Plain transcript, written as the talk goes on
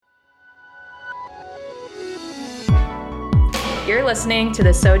You're listening to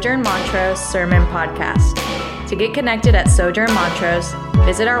the Sojourn Montrose Sermon Podcast. To get connected at Sojourn Montrose,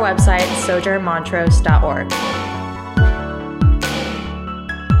 visit our website, sojournmontrose.org.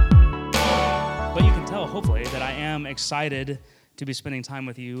 But you can tell, hopefully, that I am excited to be spending time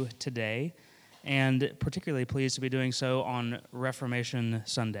with you today, and particularly pleased to be doing so on Reformation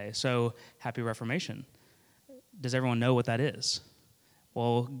Sunday. So, happy Reformation. Does everyone know what that is?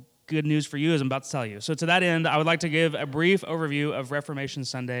 Well, good news for you is I'm about to tell you. So to that end, I would like to give a brief overview of Reformation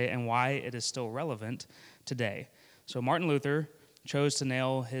Sunday and why it is still relevant today. So Martin Luther chose to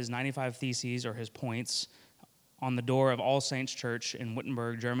nail his 95 Theses, or his points, on the door of All Saints Church in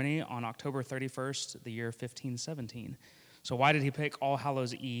Wittenberg, Germany on October 31st, the year 1517. So why did he pick All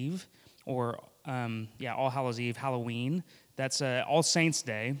Hallows Eve, or All Hallows Eve, Halloween? That's All Saints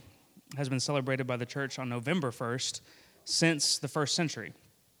Day, has been celebrated by the church on November 1st since the first century.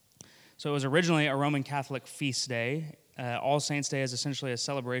 So it was originally a Roman Catholic feast day. All Saints Day is essentially a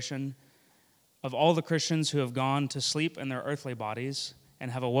celebration of all the Christians who have gone to sleep in their earthly bodies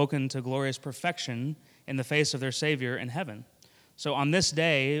and have awoken to glorious perfection in the face of their Savior in heaven. So on this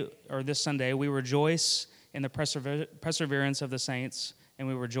day, or this Sunday, we rejoice in the perseverance of the saints, and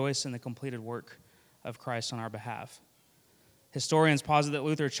we rejoice in the completed work of Christ on our behalf. Historians posit that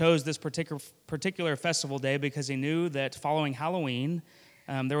Luther chose this particular festival day because he knew that following Halloween,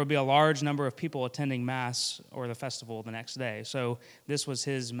 there would be a large number of people attending Mass or the festival the next day. So this was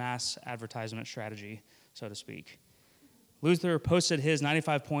his mass advertisement strategy, so to speak. Luther posted his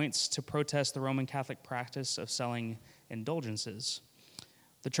 95 points to protest the Roman Catholic practice of selling indulgences.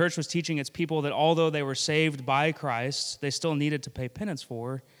 The church was teaching its people that although they were saved by Christ, they still needed to pay penance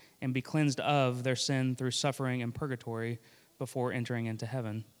for and be cleansed of their sin through suffering in purgatory before entering into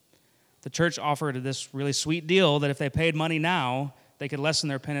heaven. The church offered this really sweet deal that if they paid money now, they could lessen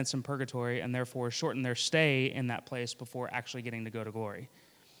their penance in purgatory and therefore shorten their stay in that place before actually getting to go to glory.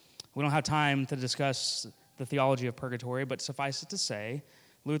 We don't have time to discuss the theology of purgatory, but suffice it to say,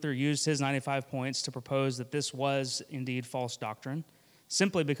 Luther used his 95 points to propose that this was indeed false doctrine,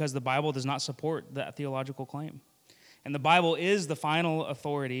 simply because the Bible does not support that theological claim. And the Bible is the final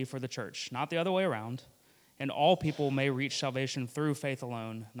authority for the church, not the other way around, and all people may reach salvation through faith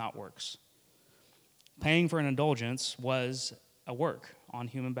alone, not works. Paying for an indulgence was a work on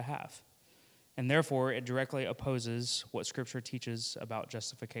human behalf, and therefore it directly opposes what Scripture teaches about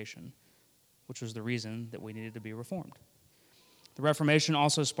justification, which was the reason that we needed to be reformed. The Reformation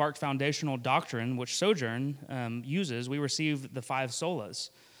also sparked foundational doctrine, which Sojourn uses. We received the 5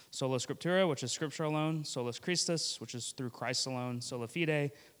 solas: sola scriptura, which is Scripture alone; solus Christus, which is through Christ alone; sola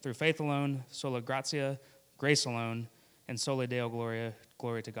fide, through faith alone; sola gratia, grace alone; and soli Deo gloria,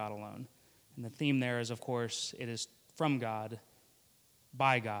 glory to God alone. And the theme there is, of course, it is from God,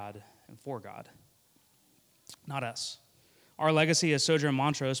 by God, and for God, not us. Our legacy as Sojourn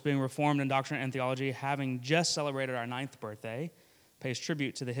Montrose, being reformed in doctrine and theology, having just celebrated our 9th birthday, pays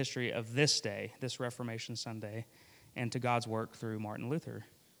tribute to the history of this day, this Reformation Sunday, and to God's work through Martin Luther.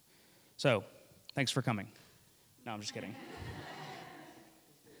 So, thanks for coming. No, I'm just kidding.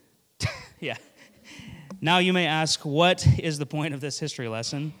 Yeah. Now you may ask, what is the point of this history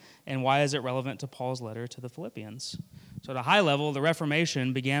lesson, and why is it relevant to Paul's letter to the Philippians? So at a high level, the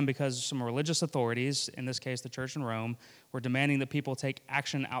Reformation began because some religious authorities, in this case the church in Rome, were demanding that people take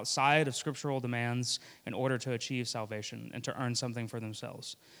action outside of scriptural demands in order to achieve salvation and to earn something for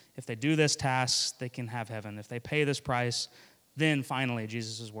themselves. If they do this task, they can have heaven. If they pay this price, then finally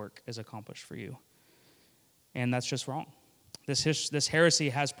Jesus' work is accomplished for you. And that's just wrong. This heresy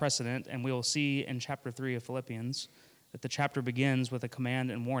has precedent, and we will see in chapter 3 of Philippians that the chapter begins with a command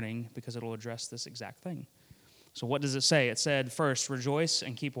and warning because it will address this exact thing. So what does it say? It said, first, rejoice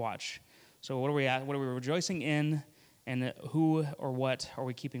and keep watch. So what are we at? What are we rejoicing in, and who or what are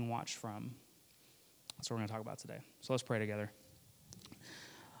we keeping watch from? That's what we're going to talk about today. So let's pray together.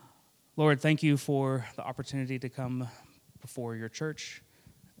 Lord, thank you for the opportunity to come before your church,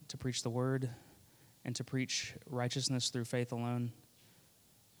 to preach the word, and to preach righteousness through faith alone.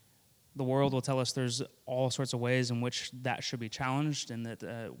 The world will tell us there's all sorts of ways in which that should be challenged, and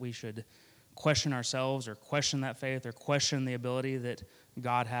that we should question ourselves or question that faith or question the ability that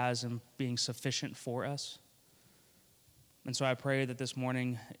God has in being sufficient for us. And so I pray that this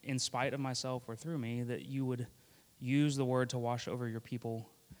morning, in spite of myself or through me, that you would use the word to wash over your people,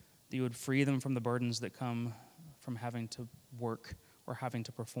 that you would free them from the burdens that come from having to work or having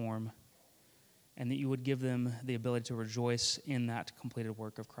to perform, and that you would give them the ability to rejoice in that completed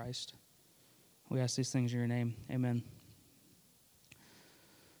work of Christ. We ask these things in your name. Amen.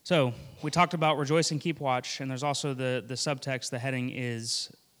 So we talked about rejoice and keep watch, and there's also the subtext. The heading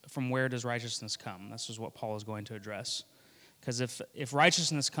is, from where does righteousness come? This is what Paul is going to address. Because if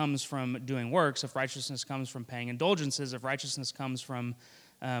righteousness comes from doing works, if righteousness comes from paying indulgences, if righteousness comes from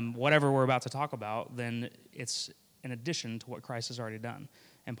whatever we're about to talk about, then it's in addition to what Christ has already done.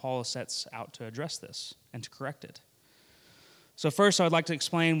 And Paul sets out to address this and to correct it. So first, I would like to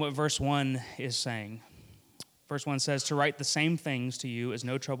explain what verse 1 is saying. Verse 1 says, "To write the same things to you is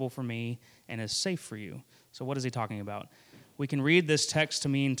no trouble for me and is safe for you." So what is he talking about? We can read this text to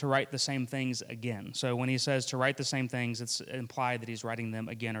mean to write the same things again. So when he says to write the same things, it's implied that he's writing them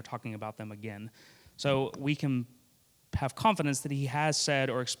again or talking about them again. So we can have confidence that he has said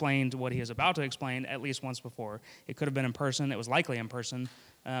or explained what he is about to explain at least once before. It could have been in person. It was likely in person.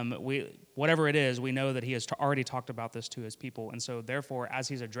 Whatever it is, we know that he has already talked about this to his people. And so therefore, as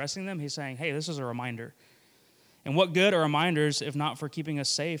he's addressing them, he's saying, hey, this is a reminder. And what good are reminders if not for keeping us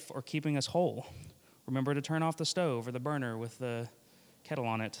safe or keeping us whole? Remember to turn off the stove or the burner with the kettle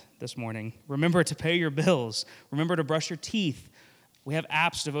on it this morning. Remember to pay your bills. Remember to brush your teeth. We have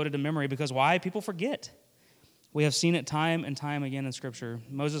apps devoted to memory because why? People forget. We have seen it time and time again in Scripture.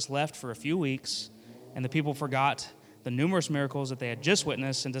 Moses left for a few weeks, and the people forgot the numerous miracles that they had just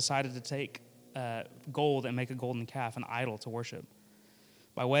witnessed and decided to take gold and make a golden calf, an idol to worship.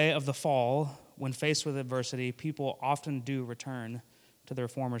 By way of the fall, when faced with adversity, people often do return to their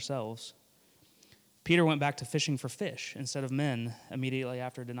former selves. Peter went back to fishing for fish instead of men immediately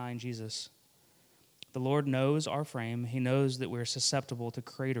after denying Jesus. The Lord knows our frame. He knows that we're susceptible to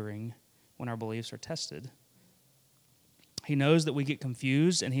cratering when our beliefs are tested. He knows that we get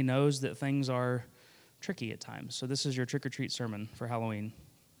confused, and he knows that things are tricky at times. So this is your trick-or-treat sermon for Halloween.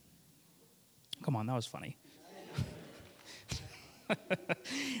 Come on, that was funny.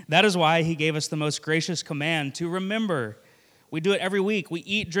 That is why he gave us the most gracious command to remember. We do it every week. We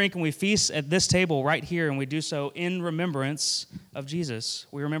eat, drink, and we feast at this table right here, and we do so in remembrance of Jesus.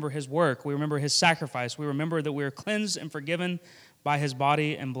 We remember his work. We remember his sacrifice. We remember that we are cleansed and forgiven by his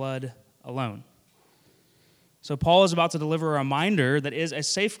body and blood alone. So Paul is about to deliver a reminder that is a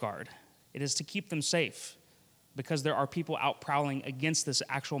safeguard. It is to keep them safe because there are people out prowling against this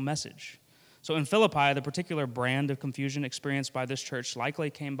actual message. So in Philippi, the particular brand of confusion experienced by this church likely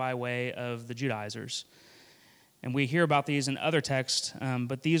came by way of the Judaizers. And we hear about these in other texts,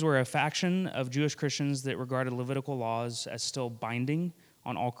 but these were a faction of Jewish Christians that regarded Levitical laws as still binding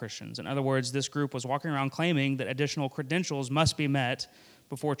on all Christians. In other words, this group was walking around claiming that additional credentials must be met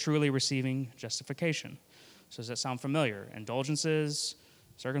before truly receiving justification. So does that sound familiar? Indulgences,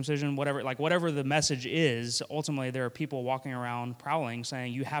 circumcision, whatever the message is, ultimately there are people walking around prowling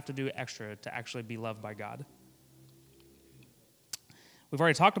saying you have to do extra to actually be loved by God. We've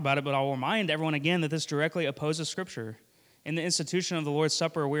already talked about it, but I'll remind everyone again that this directly opposes Scripture. In the institution of the Lord's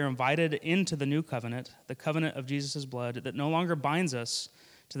Supper, we are invited into the new covenant, the covenant of Jesus' blood, that no longer binds us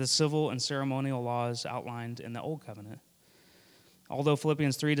to the civil and ceremonial laws outlined in the Old Covenant. Although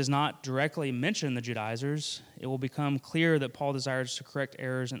Philippians 3 does not directly mention the Judaizers, it will become clear that Paul desires to correct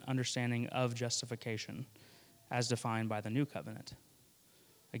errors in understanding of justification as defined by the new covenant.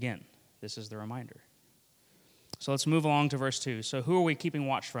 Again, this is the reminder. So let's move along to verse 2. So who are we keeping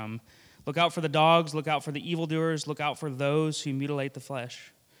watch from? Look out for the dogs, look out for the evildoers, look out for those who mutilate the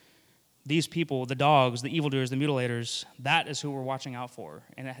flesh. These people, the dogs, the evildoers, the mutilators, that is who we're watching out for.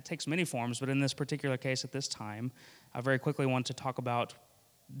 And it takes many forms, but in this particular case at this time, I very quickly want to talk about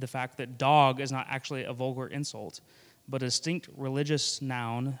the fact that dog is not actually a vulgar insult, but a distinct religious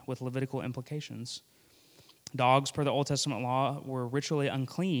noun with Levitical implications. Dogs, per the Old Testament law, were ritually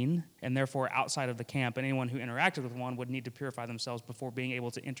unclean and therefore outside of the camp, and anyone who interacted with one would need to purify themselves before being able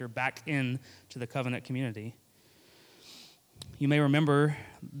to enter back into the covenant community. You may remember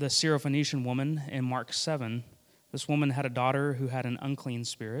the Syrophoenician woman in Mark 7. This woman had a daughter who had an unclean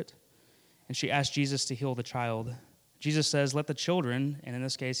spirit, and she asked Jesus to heal the child. Jesus says, let the children, and in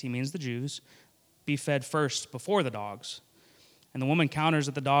this case he means the Jews, be fed first before the dogs. And the woman counters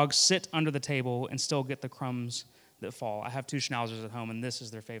that the dogs sit under the table and still get the crumbs that fall. I have 2 schnauzers at home, and this is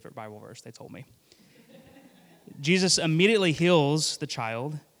their favorite Bible verse, they told me. Jesus immediately heals the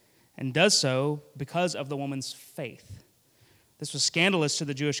child and does so because of the woman's faith. This was scandalous to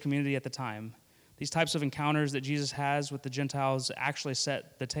the Jewish community at the time. These types of encounters that Jesus has with the Gentiles actually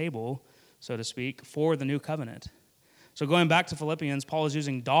set the table, so to speak, for the new covenant. So going back to Philippians, Paul is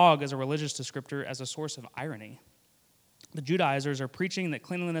using dog as a religious descriptor as a source of irony. The Judaizers are preaching that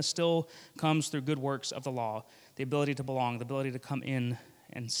cleanliness still comes through good works of the law, the ability to belong, the ability to come in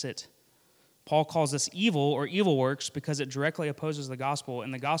and sit. Paul calls this evil or evil works because it directly opposes the gospel,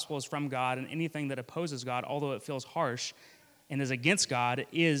 and the gospel is from God, and anything that opposes God, although it feels harsh and is against God,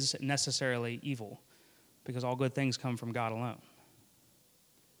 is necessarily evil because all good things come from God alone.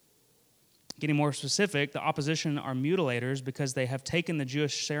 Getting more specific, the opposition are mutilators because they have taken the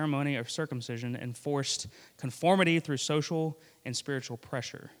Jewish ceremony of circumcision and forced conformity through social and spiritual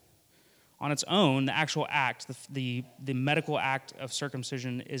pressure. On its own, the actual act, the medical act of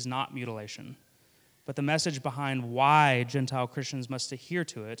circumcision is not mutilation. But the message behind why Gentile Christians must adhere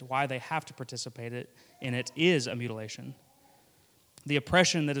to it, why they have to participate in it, is a mutilation. The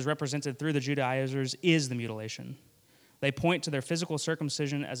oppression that is represented through the Judaizers is the mutilation. They point to their physical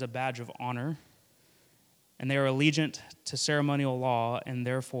circumcision as a badge of honor, and they are allegiant to ceremonial law and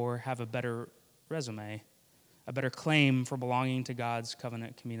therefore have a better resume, a better claim for belonging to God's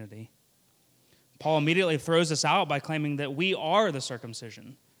covenant community. Paul immediately throws this out by claiming that we are the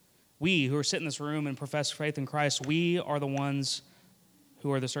circumcision. We who are sitting in this room and profess faith in Christ, we are the ones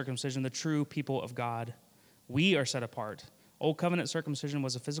who are the circumcision, the true people of God. We are set apart. Old covenant circumcision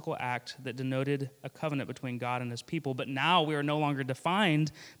was a physical act that denoted a covenant between God and his people, but now we are no longer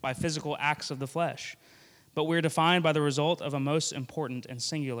defined by physical acts of the flesh, but we're defined by the result of a most important and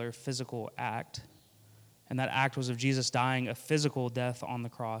singular physical act, and that act was of Jesus dying a physical death on the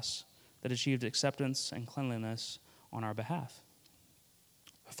cross that achieved acceptance and cleanliness on our behalf.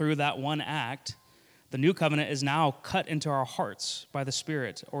 Through that one act, the new covenant is now cut into our hearts by the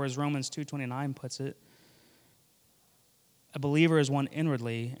Spirit, or as Romans 2:29 puts it, a believer is one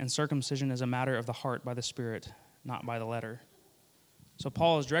inwardly, and circumcision is a matter of the heart by the Spirit, not by the letter. So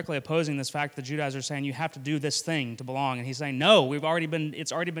Paul is directly opposing this fact that the Judaizers are saying you have to do this thing to belong, and he's saying no, it's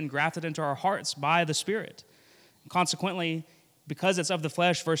already been grafted into our hearts by the Spirit. Consequently, because it's of the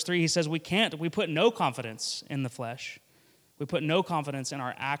flesh, verse 3, he says we put no confidence in the flesh. We put no confidence in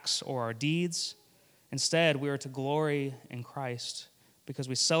our acts or our deeds. Instead, we are to glory in Christ because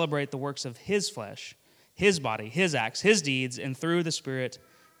we celebrate the works of his flesh, his body, his acts, his deeds, and through the Spirit,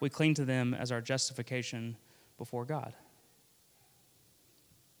 we cling to them as our justification before God.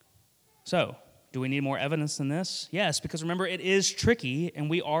 So, do we need more evidence than this? Yes, because remember, it is tricky, and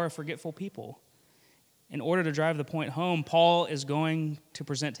we are a forgetful people. In order to drive the point home, Paul is going to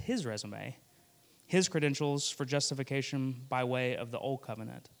present his resume, his credentials for justification by way of the old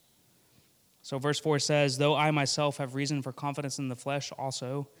covenant. So verse 4 says, though I myself have reason for confidence in the flesh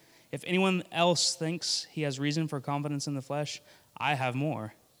also, if anyone else thinks he has reason for confidence in the flesh, I have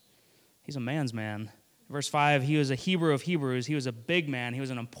more. He's a man's man. Verse 5, he was a Hebrew of Hebrews. He was a big man. He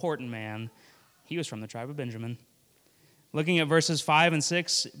was an important man. He was from the tribe of Benjamin. Looking at verses 5 and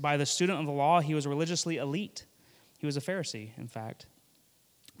 6, by the student of the law, he was religiously elite. He was a Pharisee, in fact.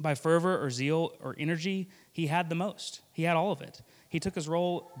 By fervor or zeal or energy, he had the most. He had all of it. He took his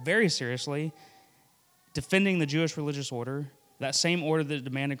role very seriously, defending the Jewish religious order, that same order that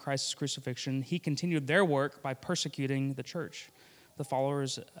demanded Christ's crucifixion. He continued their work by persecuting the church, the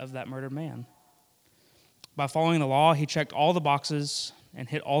followers of that murdered man. By following the law, he checked all the boxes and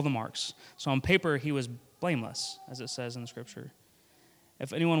hit all the marks. So on paper, he was blameless, as it says in the scripture.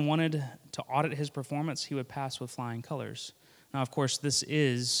 If anyone wanted to audit his performance, he would pass with flying colors. Now, of course, this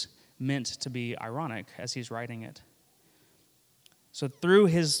is meant to be ironic as he's writing it. So through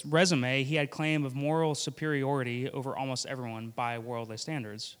his resume, he had claim of moral superiority over almost everyone by worldly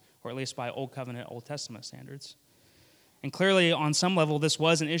standards, or at least by Old Covenant, Old Testament standards. And clearly, on some level, this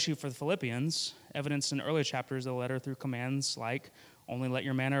was an issue for the Philippians, evidenced in earlier chapters of the letter through commands like, only let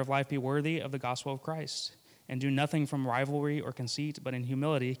your manner of life be worthy of the gospel of Christ, and do nothing from rivalry or conceit, but in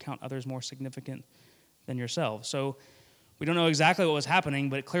humility count others more significant than yourselves. So we don't know exactly what was happening,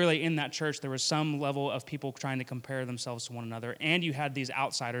 but clearly in that church there was some level of people trying to compare themselves to one another, and you had these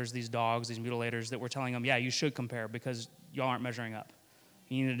outsiders, these dogs, these mutilators that were telling them, yeah, you should compare because y'all aren't measuring up.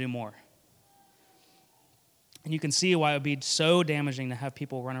 You need to do more. And you can see why it would be so damaging to have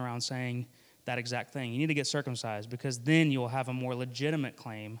people run around saying that exact thing. You need to get circumcised because then you'll have a more legitimate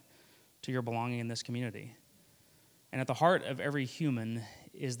claim to your belonging in this community. And at the heart of every human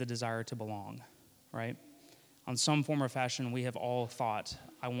is the desire to belong, right? On some form or fashion, we have all thought,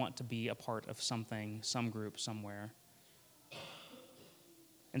 I want to be a part of something, some group, somewhere.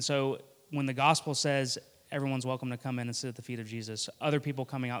 And so when the gospel says everyone's welcome to come in and sit at the feet of Jesus, other people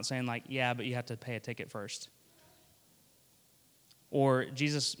coming out saying like, yeah, but you have to pay a ticket first. Or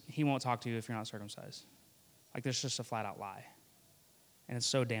Jesus, he won't talk to you if you're not circumcised. Like there's just a flat out lie. And it's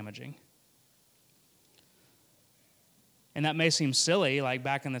so damaging. And that may seem silly, like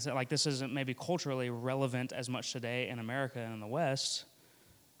back in the, like this isn't maybe culturally relevant as much today in America and in the West.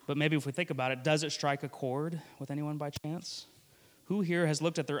 But maybe if we think about it, does it strike a chord with anyone by chance? Who here has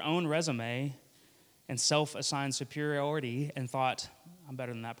looked at their own resume and self-assigned superiority and thought, I'm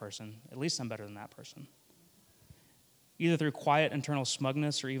better than that person. At least I'm better than that person. Either through quiet internal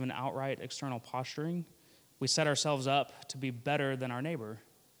smugness or even outright external posturing, we set ourselves up to be better than our neighbor.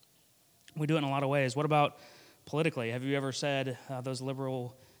 We do it in a lot of ways. What about politically? Have you ever said those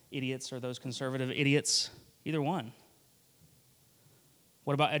liberal idiots or those conservative idiots? Either one.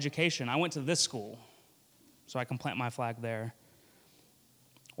 What about education? I went to this school, so I can plant my flag there.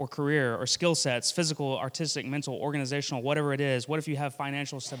 Or career, or skill sets, physical, artistic, mental, organizational, whatever it is. What if you have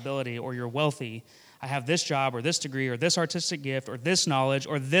financial stability, or you're wealthy? I have this job, or this degree, or this artistic gift, or this knowledge,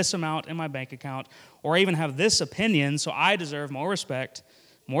 or this amount in my bank account, or I even have this opinion, so I deserve more respect,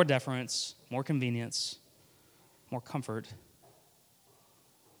 more deference, more convenience, more comfort.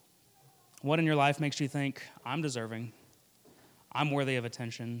 What in your life makes you think, I'm deserving, I'm worthy of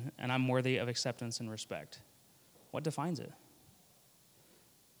attention, and I'm worthy of acceptance and respect? What defines it?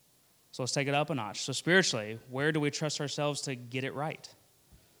 So let's take it up a notch. So spiritually, where do we trust ourselves to get it right?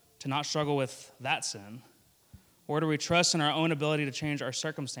 To not struggle with that sin? Or do we trust in our own ability to change our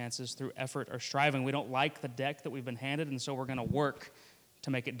circumstances through effort or striving? We don't like the deck that we've been handed, and so we're going to work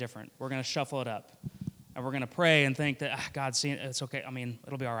to make it different. We're going to shuffle it up. And we're going to pray and think that, God's seeing it. It's okay. I mean,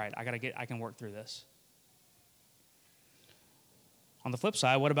 it'll be all right. I can work through this. On the flip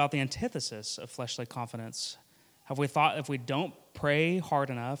side, what about the antithesis of fleshly confidence? Have we thought if we don't pray hard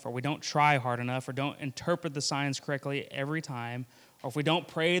enough, or we don't try hard enough, or don't interpret the signs correctly every time, or if we don't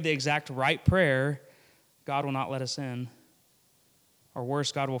pray the exact right prayer, God will not let us in? Or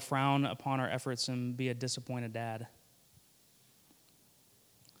worse, God will frown upon our efforts and be a disappointed dad?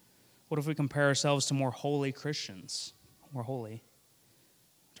 What if we compare ourselves to more holy Christians? More holy.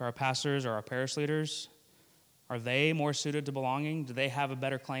 To our pastors or our parish leaders? Are they more suited to belonging? Do they have a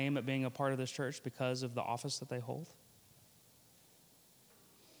better claim at being a part of this church because of the office that they hold?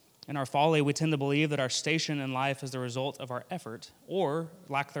 In our folly, we tend to believe that our station in life is the result of our effort or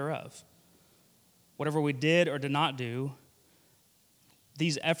lack thereof. Whatever we did or did not do,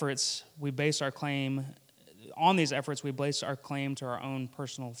 these efforts, we base our claim, on these efforts, we base our claim to our own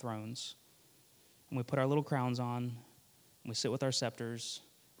personal thrones. And we put our little crowns on, and we sit with our scepters,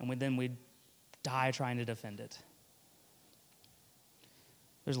 and we die trying to defend it.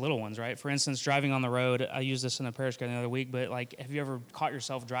 There's little ones, right? For instance, driving on the road, I used this in a parish guide the other week, but have you ever caught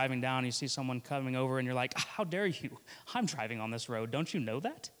yourself driving down and you see someone coming over and you're like, how dare you? I'm driving on this road. Don't you know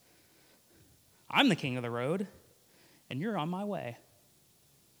that? I'm the king of the road, and you're on my way.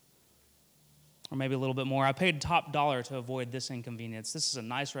 Or maybe a little bit more. I paid top dollar to avoid this inconvenience. This is a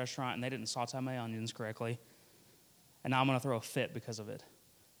nice restaurant, and they didn't saute my onions correctly, and now I'm going to throw a fit because of it.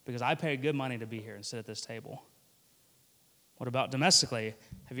 Because I paid good money to be here and sit at this table. What about domestically?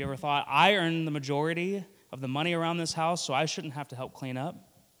 Have you ever thought, I earn the majority of the money around this house, so I shouldn't have to help clean up?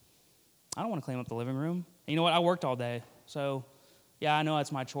 I don't want to clean up the living room. And you know what? I worked all day. So, yeah, I know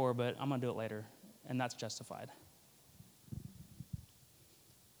it's my chore, but I'm going to do it later. And that's justified.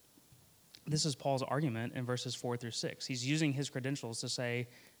 This is Paul's argument in verses 4 through 6. He's using his credentials to say,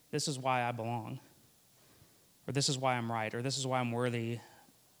 this is why I belong. Or this is why I'm right. Or this is why I'm worthy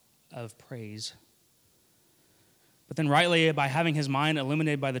of praise. But then rightly, by having his mind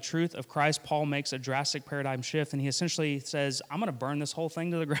illuminated by the truth of Christ, Paul makes a drastic paradigm shift, and he essentially says, I'm going to burn this whole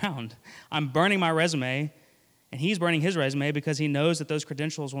thing to the ground. I'm burning my resume, and he's burning his resume because he knows that those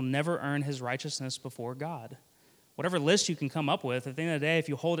credentials will never earn his righteousness before God. Whatever list you can come up with, at the end of the day, if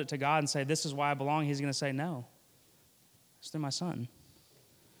you hold it to God and say, this is why I belong, he's going to say, no, it's through my son.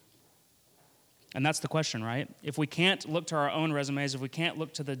 And that's the question, right? If we can't look to our own resumes, if we can't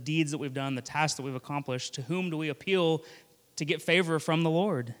look to the deeds that we've done, the tasks that we've accomplished, to whom do we appeal to get favor from the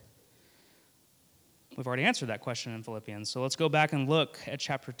Lord? We've already answered that question in Philippians. So let's go back and look at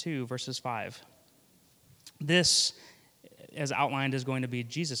chapter 2, verses 5. This, as outlined, is going to be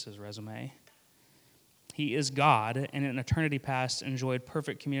Jesus' resume. He is God, and in eternity past enjoyed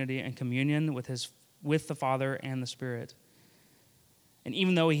perfect community and communion with the Father and the Spirit. And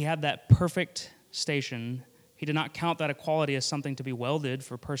even though he had that perfect station, he did not count that equality as something to be welded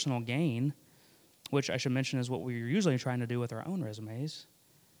for personal gain, which I should mention is what we're usually trying to do with our own resumes.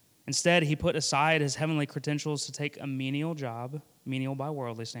 Instead, he put aside his heavenly credentials to take a menial job, menial by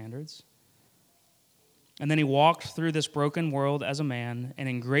worldly standards. And then he walked through this broken world as a man, and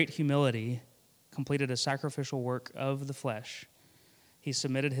in great humility completed a sacrificial work of the flesh. He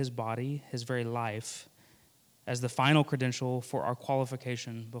submitted his body, his very life, as the final credential for our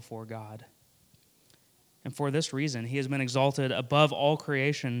qualification before God. And for this reason, he has been exalted above all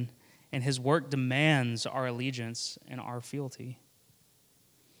creation, and his work demands our allegiance and our fealty.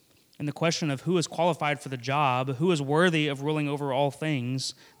 In the question of who is qualified for the job, who is worthy of ruling over all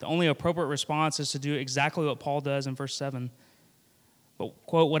things, the only appropriate response is to do exactly what Paul does in verse 7. But,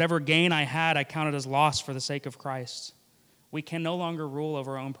 quote, whatever gain I had, I counted as loss for the sake of Christ. We can no longer rule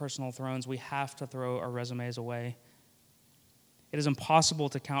over our own personal thrones. We have to throw our resumes away. It is impossible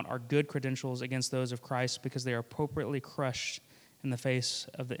to count our good credentials against those of Christ because they are appropriately crushed in the face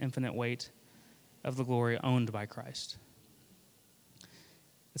of the infinite weight of the glory owned by Christ.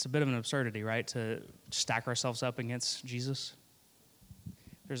 It's a bit of an absurdity, right, to stack ourselves up against Jesus.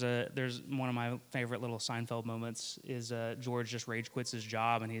 There's one of my favorite little Seinfeld moments is George just rage quits his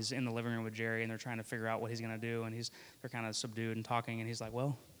job, and he's in the living room with Jerry, and they're trying to figure out what he's going to do, and they're kind of subdued and talking, and he's like,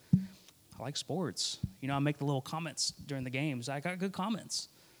 well, I like sports. I make the little comments during the games. I got good comments.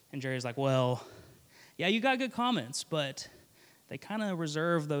 And Jerry's like, well, yeah, you got good comments, but they kind of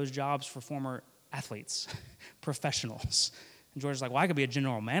reserve those jobs for former athletes, professionals. And George's like, well, I could be a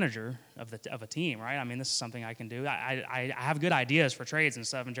general manager of a team, right? I mean, this is something I can do. I have good ideas for trades and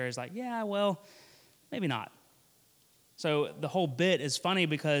stuff. And Jerry's like, yeah, well, maybe not. So the whole bit is funny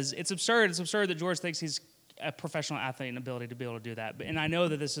because it's absurd. It's absurd that George thinks he's a professional athlete and ability to be able to do that. And I know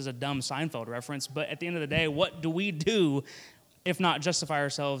that this is a dumb Seinfeld reference, but at the end of the day, what do we do if not justify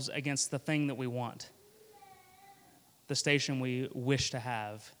ourselves against the thing that we want, the station we wish to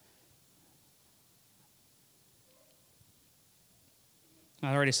have?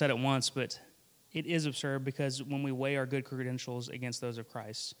 I already said it once, but it is absurd because when we weigh our good credentials against those of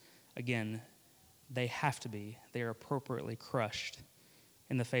Christ, again, they are appropriately crushed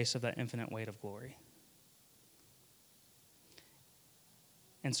in the face of that infinite weight of glory.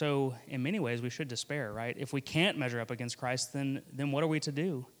 And so, in many ways, we should despair, right? If we can't measure up against Christ, then what are we to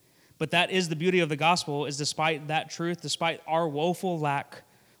do? But that is the beauty of the gospel, is despite that truth, despite our woeful lack,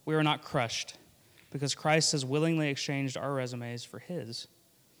 we are not crushed, because Christ has willingly exchanged our resumes for his.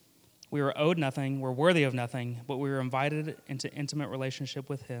 We were owed nothing, we're worthy of nothing, but we were invited into intimate relationship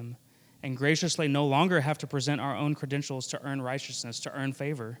with him, and graciously no longer have to present our own credentials to earn righteousness, to earn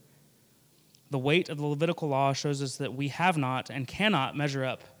favor. The weight of the Levitical law shows us that we have not and cannot measure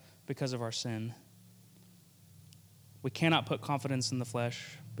up because of our sin. We cannot put confidence in the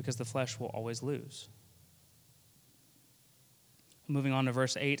flesh because the flesh will always lose. Moving on to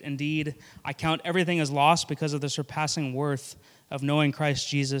verse 8, indeed, I count everything as loss because of the surpassing worth of knowing Christ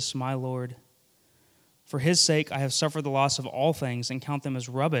Jesus, my Lord. For his sake I have suffered the loss of all things and count them as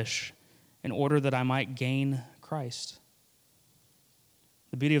rubbish in order that I might gain Christ.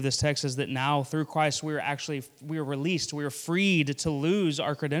 The beauty of this text is that now, through Christ, we are released. We are freed to lose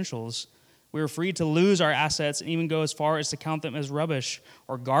our credentials. We are free to lose our assets and even go as far as to count them as rubbish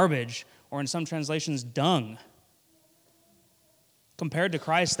or garbage, or in some translations, dung. Compared to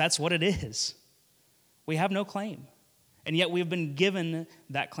Christ, that's what it is. We have no claim. And yet we have been given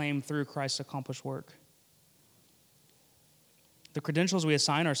that claim through Christ's accomplished work. The credentials we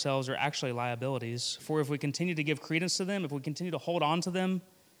assign ourselves are actually liabilities, for if we continue to give credence to them, if we continue to hold on to them,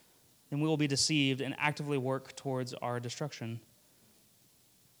 then we will be deceived and actively work towards our destruction.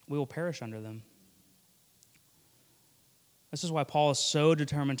 We will perish under them. This is why Paul is so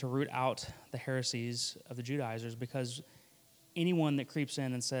determined to root out the heresies of the Judaizers, because anyone that creeps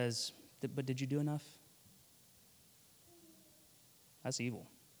in and says, but did you do enough? That's evil.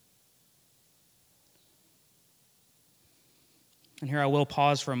 And here I will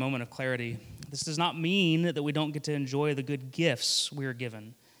pause for a moment of clarity. This does not mean that we don't get to enjoy the good gifts we are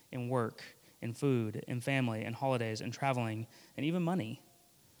given in work, in food, in family, in holidays, in traveling, and even money.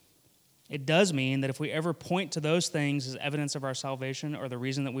 It does mean that if we ever point to those things as evidence of our salvation or the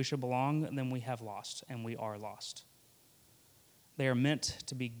reason that we should belong, then we have lost, and we are lost. They are meant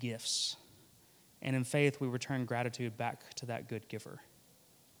to be gifts. And in faith, we return gratitude back to that good giver,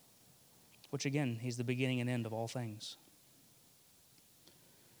 which again, he's the beginning and end of all things.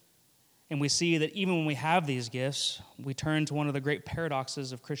 And we see that even when we have these gifts, we turn to one of the great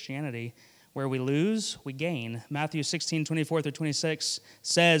paradoxes of Christianity. Where we lose, we gain. Matthew 16:24-26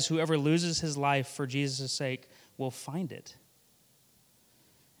 says, whoever loses his life for Jesus' sake will find it.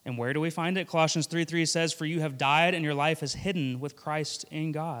 And where do we find it? Colossians 3:3 says, for you have died and your life is hidden with Christ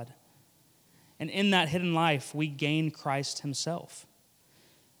in God. And in that hidden life, we gain Christ himself.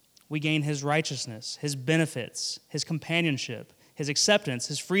 We gain his righteousness, his benefits, his companionship, his acceptance,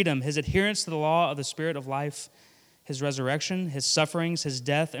 his freedom, his adherence to the law of the Spirit of life, his resurrection, his sufferings, his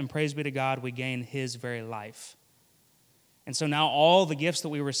death, and praise be to God, we gain his very life. And so now all the gifts that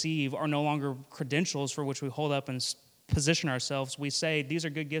we receive are no longer credentials for which we hold up and position ourselves. We say these are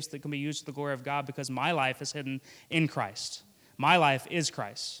good gifts that can be used to the glory of God because my life is hidden in Christ. My life is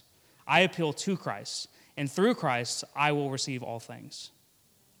Christ. I appeal to Christ. And through Christ, I will receive all things.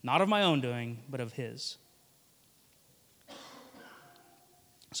 Not of my own doing, but of his.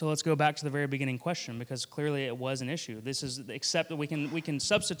 So let's go back to the very beginning question, because clearly it was an issue. This is we can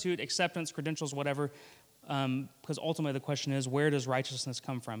substitute acceptance, credentials, whatever, because ultimately the question is, where does righteousness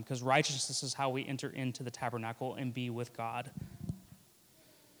come from? Because righteousness is how we enter into the tabernacle and be with God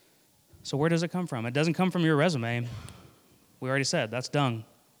So where does it come from? It doesn't come from your resume. We already said that's dung.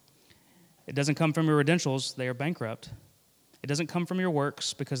 It doesn't come from your credentials. They are bankrupt. It doesn't come from your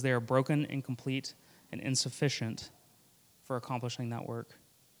works because they are broken, incomplete, and insufficient for accomplishing that work.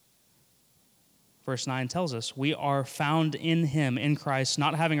 Verse 9 tells us, we are found in him, in Christ,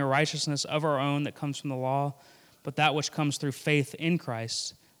 not having a righteousness of our own that comes from the law, but that which comes through faith in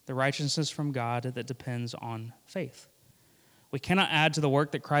Christ, the righteousness from God that depends on faith. We cannot add to the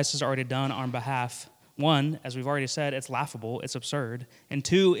work that Christ has already done on behalf. One, as we've already said, it's laughable, it's absurd. And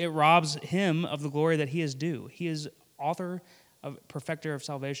two, it robs him of the glory that he is due. He is author, perfecter of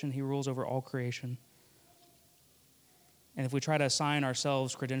salvation. He rules over all creation. And if we try to assign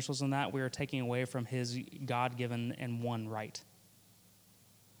ourselves credentials in that, we are taking away from his God-given and one right.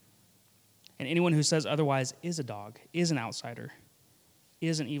 And anyone who says otherwise is a dog, is an outsider,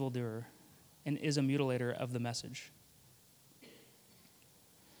 is an evildoer, and is a mutilator of the message.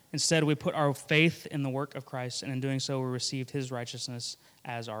 Instead, we put our faith in the work of Christ, and in doing so, we received his righteousness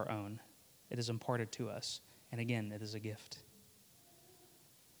as our own. It is imparted to us. And again, it is a gift.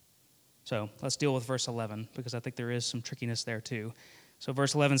 So let's deal with verse 11, because I think there is some trickiness there too. So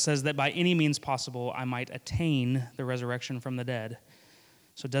verse 11 says that by any means possible, I might attain the resurrection from the dead.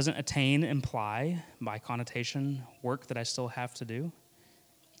 So doesn't attain imply, by connotation, work that I still have to do?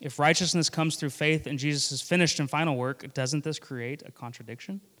 If righteousness comes through faith in Jesus' finished and final work, doesn't this create a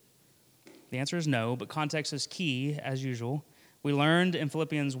contradiction? The answer is no, but context is key, as usual. We learned in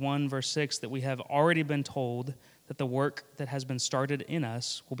Philippians 1, verse 6, that we have already been told that the work that has been started in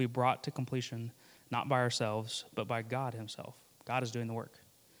us will be brought to completion, not by ourselves, but by God himself. God is doing the work.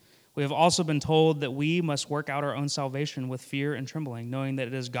 We have also been told that we must work out our own salvation with fear and trembling, knowing that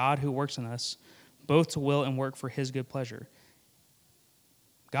it is God who works in us, both to will and work for his good pleasure.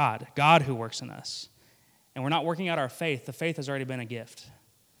 God who works in us. And we're not working out our faith. The faith has already been a gift.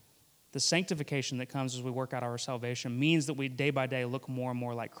 The sanctification that comes as we work out our salvation means that we day by day look more and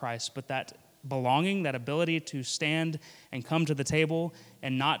more like Christ. But that belonging, that ability to stand and come to the table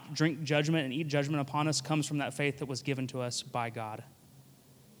and not drink judgment and eat judgment upon us comes from that faith that was given to us by God,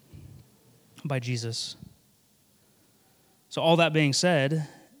 by Jesus. So all that being said,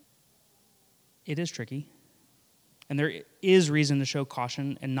 it is tricky. And there is reason to show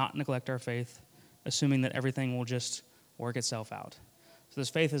caution and not neglect our faith, assuming that everything will just work itself out. So this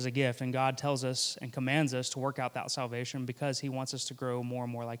faith is a gift, and God tells us and commands us to work out that salvation because he wants us to grow more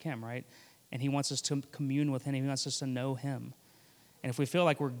and more like him, right? And he wants us to commune with him. He wants us to know him. And if we feel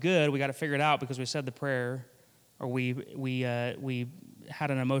like we're good, we got to figure it out because we said the prayer, or we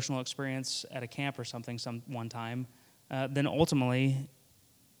had an emotional experience at a camp or something one time, then ultimately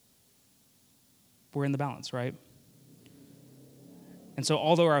we're in the balance, right? And so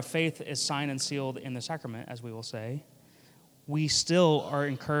although our faith is signed and sealed in the sacrament, as we will say, we still are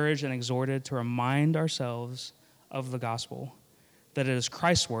encouraged and exhorted to remind ourselves of the gospel, that it is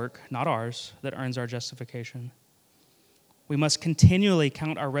Christ's work, not ours, that earns our justification. We must continually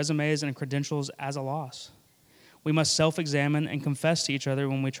count our resumes and credentials as a loss. We must self-examine and confess to each other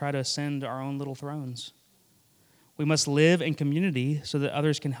when we try to ascend our own little thrones. We must live in community so that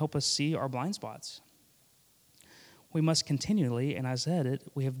others can help us see our blind spots. We must continually, and I said it,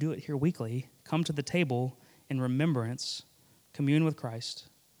 we have do it here weekly, come to the table in remembrance, commune with Christ.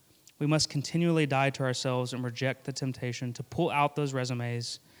 We must continually die to ourselves and reject the temptation to pull out those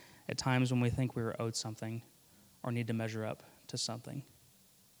resumes at times when we think we were owed something or need to measure up to something.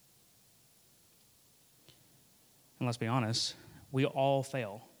 And let's be honest, we all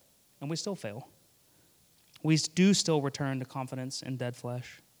fail, and we still fail. We do still return to confidence in dead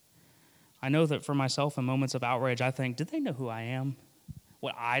flesh. I know that for myself, in moments of outrage, I think, did they know who I am?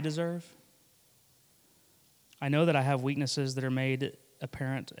 What I deserve? I know that I have weaknesses that are made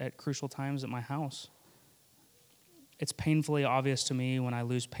apparent at crucial times at my house. It's painfully obvious to me when I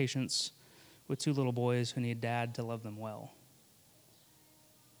lose patience with two little boys who need dad to love them well.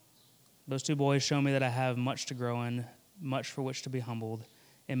 Those two boys show me that I have much to grow in, much for which to be humbled,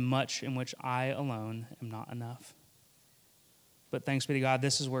 and much in which I alone am not enough. But thanks be to God,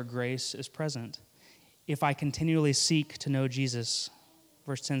 this is where grace is present. If I continually seek to know Jesus,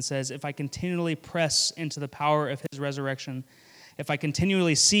 verse 10 says, if I continually press into the power of his resurrection, if I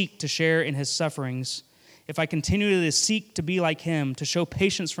continually seek to share in his sufferings, if I continually seek to be like him, to show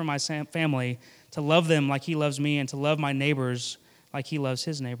patience for my family, to love them like he loves me, and to love my neighbors like he loves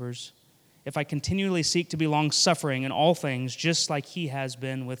his neighbors, if I continually seek to be long-suffering in all things, just like he has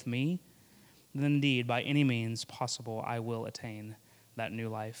been with me, then indeed, by any means possible, I will attain that new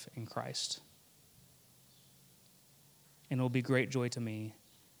life in Christ. And it will be great joy to me,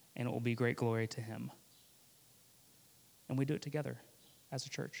 and it will be great glory to him. And we do it together as a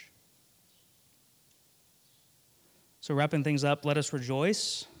church. So wrapping things up, let us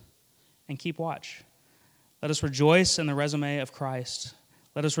rejoice and keep watch. Let us rejoice in the resume of Christ.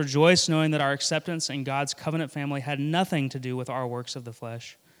 Let us rejoice knowing that our acceptance in God's covenant family had nothing to do with our works of the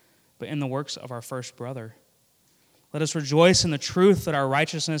flesh, but in the works of our first brother. Let us rejoice in the truth that our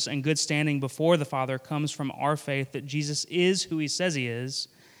righteousness and good standing before the Father comes from our faith that Jesus is who he says he is,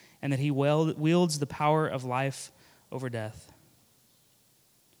 and that he wields the power of life over death.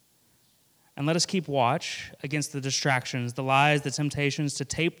 And let us keep watch against the distractions, the lies, the temptations to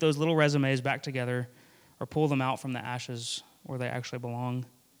tape those little resumes back together or pull them out from the ashes where they actually belong.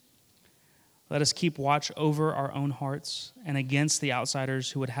 Let us keep watch over our own hearts and against the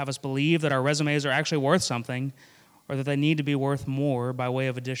outsiders who would have us believe that our resumes are actually worth something, or that they need to be worth more by way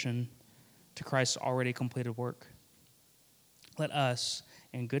of addition to Christ's already completed work. Let us,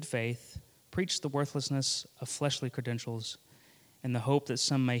 in good faith, preach the worthlessness of fleshly credentials in the hope that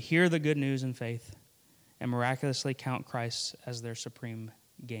some may hear the good news in faith and miraculously count Christ as their supreme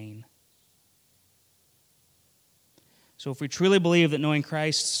gain. So if we truly believe that knowing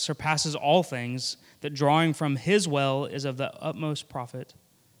Christ surpasses all things, that drawing from his well is of the utmost profit,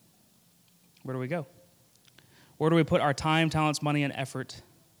 where do we go? Where do we put our time, talents, money, and effort?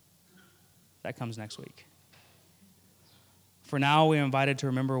 That comes next week. For now, we are invited to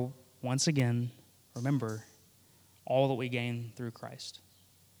remember all that we gain through Christ.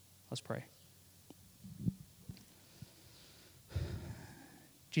 Let's pray.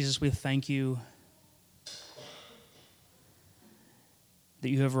 Jesus, we thank you that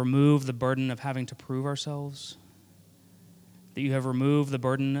you have removed the burden of having to prove ourselves, that you have removed the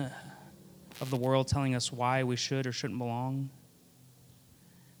burden of the world telling us why we should or shouldn't belong,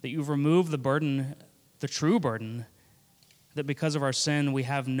 that you've removed the burden, the true burden, that because of our sin we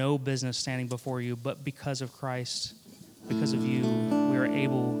have no business standing before you, but because of Christ, because of you, we are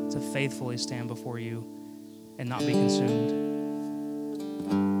able to faithfully stand before you and not be consumed.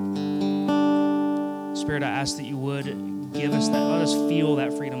 Spirit, I ask that you would give us that, let us feel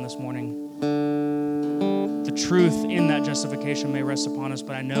that freedom this morning. The truth in that justification may rest upon us,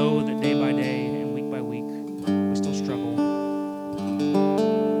 but I know that day by day and week by week, we still struggle.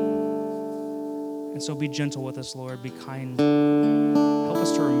 And so be gentle with us, Lord. Be kind. Help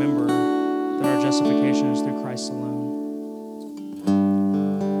us to remember that our justification is through Christ alone.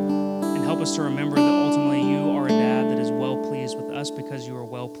 And help us to remember that ultimately you are a dad that is well pleased with us because you are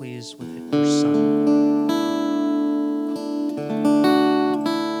well pleased with your son.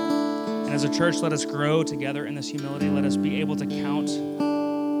 As a church, let us grow together in this humility. Let us be able to count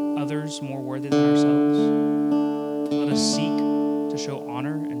others more worthy than ourselves. Let us seek to show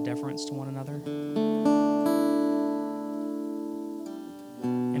honor and deference to one another.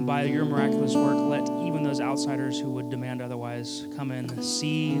 And by your miraculous work, let even those outsiders who would demand otherwise come in,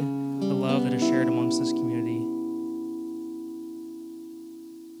 see the love that is shared amongst this community,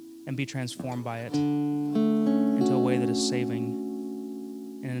 and be transformed by it into a way that is saving,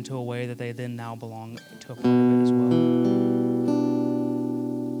 and into a way that they then now belong to a part of it as well.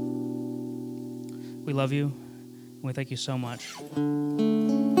 We love you, and we thank you so much for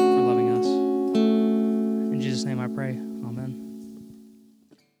loving us. In Jesus' name I pray, amen.